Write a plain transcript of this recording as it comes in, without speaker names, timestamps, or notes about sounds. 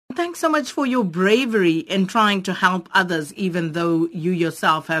thanks so much for your bravery in trying to help others, even though you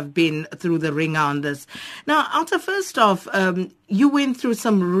yourself have been through the ringer on this. Now, Alta, first off, you went through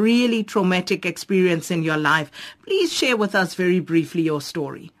some really traumatic experience in your life. Please share with us very briefly your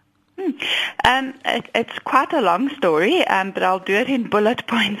story. It's quite a long story, but I'll do it in bullet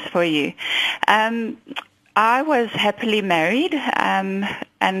points for you. I was happily married, and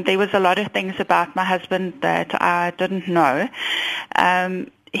there was a lot of things about my husband that I didn't know.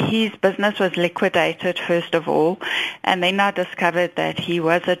 His business was liquidated, first of all, and then I discovered that he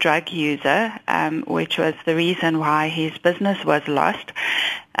was a drug user, which was the reason why his business was lost.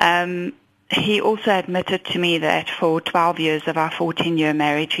 He also admitted to me that for 12 years of our 14-year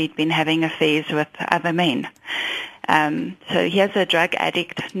marriage, he'd been having affairs with other men. So he is a drug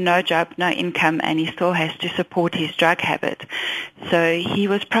addict, no job, no income, and he still has to support his drug habit. So he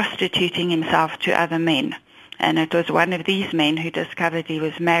was prostituting himself to other men. And it was one of these men who discovered he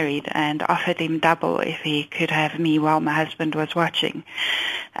was married and offered him double if he could have me while my husband was watching.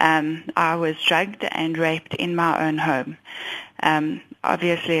 I was drugged and raped in my own home.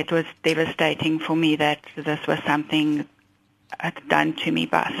 Obviously, it was devastating for me that this was something done to me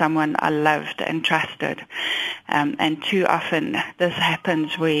by someone I loved and trusted. And too often this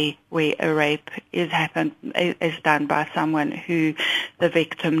happens where a rape is done by someone who the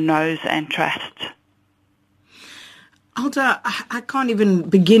victim knows and trusts. Alta, I can't even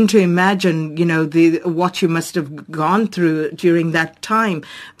begin to imagine, what you must have gone through during that time.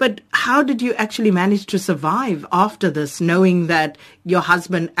 But how did you actually manage to survive after this, knowing that your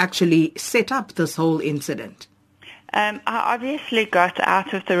husband actually set up this whole incident? I obviously got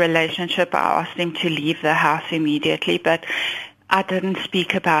out of the relationship. I asked him to leave the house immediately, but I didn't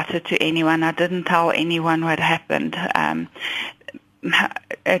speak about it to anyone. I didn't tell anyone what happened.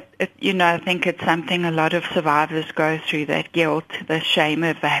 I think it's something a lot of survivors go through, that guilt, the shame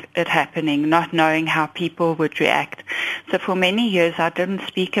of it happening, not knowing how people would react. So for many years I didn't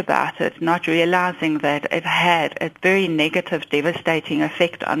speak about it, not realizing that it had a very negative, devastating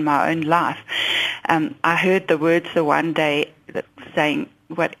effect on my own life. I heard the words the one day saying,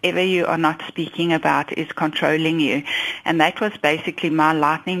 whatever you are not speaking about is controlling you. And that was basically my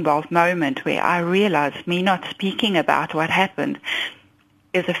lightning bolt moment where I realized me not speaking about what happened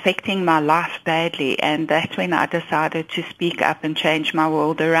is affecting my life badly. And that's when I decided to speak up and change my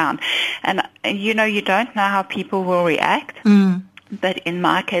world around. And you don't know how people will react. But in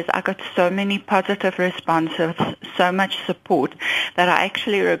my case, I got so many positive responses, so much support, that I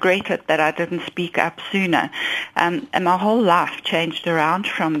actually regretted that I didn't speak up sooner. And my whole life changed around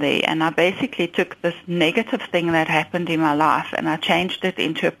from there. And I basically took this negative thing that happened in my life and I changed it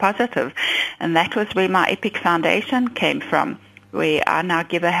into a positive. And that was where my Epic Foundation came from, where I now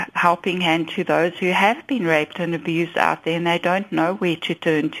give a helping hand to those who have been raped and abused out there and they don't know where to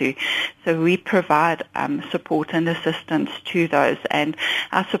turn to. So we provide support and assistance to those, and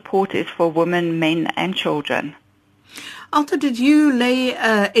our support is for women, men and children. Alta, did you lay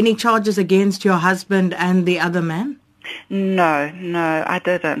any charges against your husband and the other man? No, I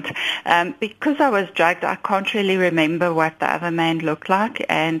didn't. Because I was drugged, I can't really remember what the other man looked like.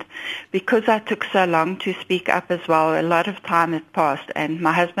 And because I took so long to speak up as well, a lot of time had passed. And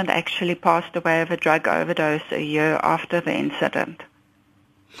my husband actually passed away of a drug overdose a year after the incident.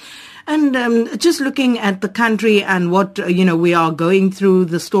 And just looking at the country and what, we are going through,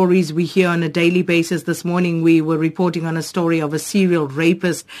 the stories we hear on a daily basis. This morning we were reporting on a story of a serial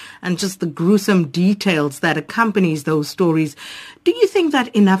rapist and just the gruesome details that accompanies those stories. Do you think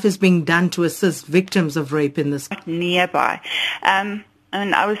that enough is being done to assist victims of rape in this country? Nearby. And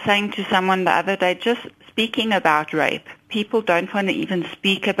I was saying to someone the other day, just speaking about rape, people don't want to even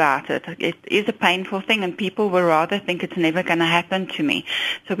speak about it. It is a painful thing, and people will rather think it's never going to happen to me.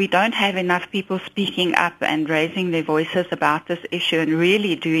 So we don't have enough people speaking up and raising their voices about this issue and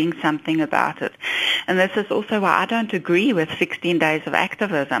really doing something about it. And this is also why I don't agree with 16 days of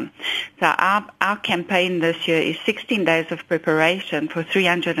activism. So our campaign this year is 16 days of preparation for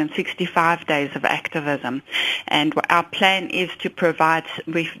 365 days of activism. And our plan is to provide,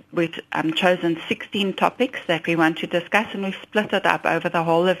 we've chosen 16 topics that we want to discuss, and we've split it up over the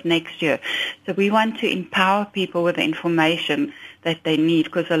whole of next year. So we want to empower people with information that they need,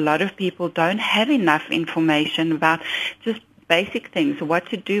 because a lot of people don't have enough information about just basic things, what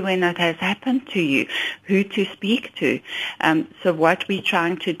to do when it has happened to you, who to speak to. So what we're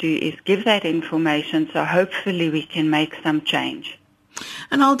trying to do is give that information, so hopefully we can make some change.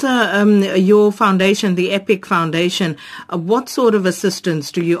 And Alta, your foundation, the Epic Foundation, what sort of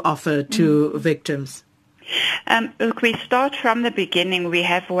assistance do you offer to victims? Look, we start from the beginning. We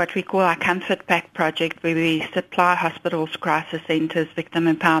have what we call our Comfort Pack project, where we supply hospitals, crisis centres, victim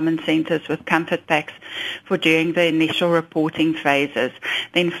empowerment centres with comfort packs for during the initial reporting phases.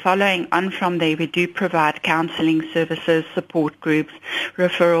 Then following on from there, we do provide counselling services, support groups,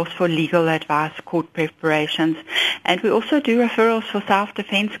 referrals for legal advice, court preparations, and we also do referrals for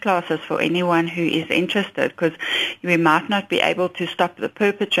self-defence classes for anyone who is interested, because we might not be able to stop the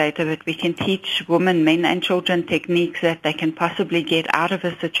perpetrator, but we can teach women, men and children techniques that they can possibly get out of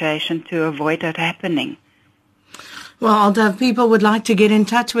a situation to avoid it happening. Well, if people would like to get in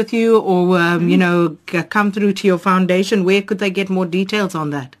touch with you or, come through to your foundation, where could they get more details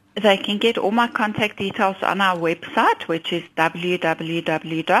on that? They can get all my contact details on our website, which is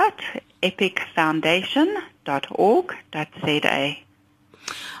www.epicfoundation.org.za.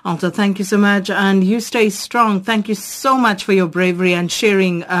 Alta, thank you so much, and you stay strong. Thank you so much for your bravery and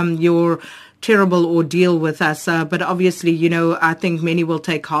sharing your terrible ordeal with us. But obviously, I think many will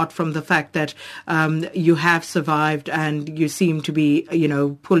take heart from the fact that you have survived and you seem to be,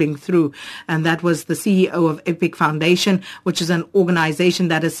 pulling through. And that was the CEO of EPIC Foundation, which is an organization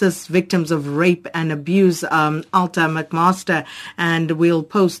that assists victims of rape and abuse, Alta McMaster. And we'll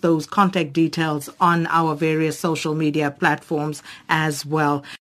post those contact details on our various social media platforms as well.